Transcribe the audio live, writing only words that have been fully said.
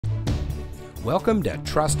Welcome to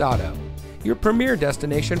Trust Auto, your premier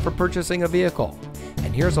destination for purchasing a vehicle.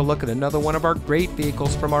 And here's a look at another one of our great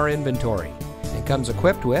vehicles from our inventory. It comes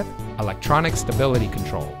equipped with electronic stability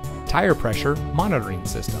control, tire pressure monitoring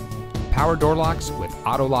system, power door locks with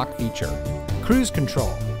auto lock feature, cruise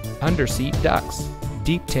control, under-seat ducts,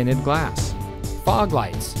 deep tinted glass, fog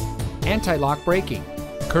lights, anti-lock braking,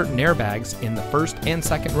 curtain airbags in the first and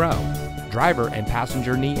second row, driver and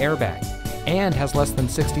passenger knee airbag, and has less than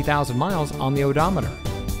 60,000 miles on the odometer.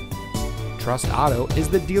 Trust Auto is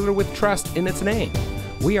the dealer with trust in its name.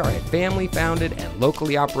 We are a family-founded and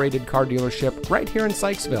locally operated car dealership right here in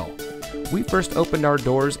Sykesville. We first opened our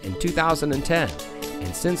doors in 2010,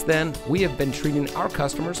 and since then, we have been treating our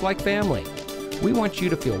customers like family. We want you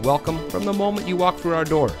to feel welcome from the moment you walk through our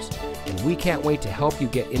doors, and we can't wait to help you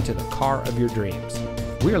get into the car of your dreams.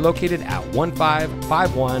 We are located at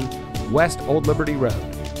 1551 West Old Liberty Road.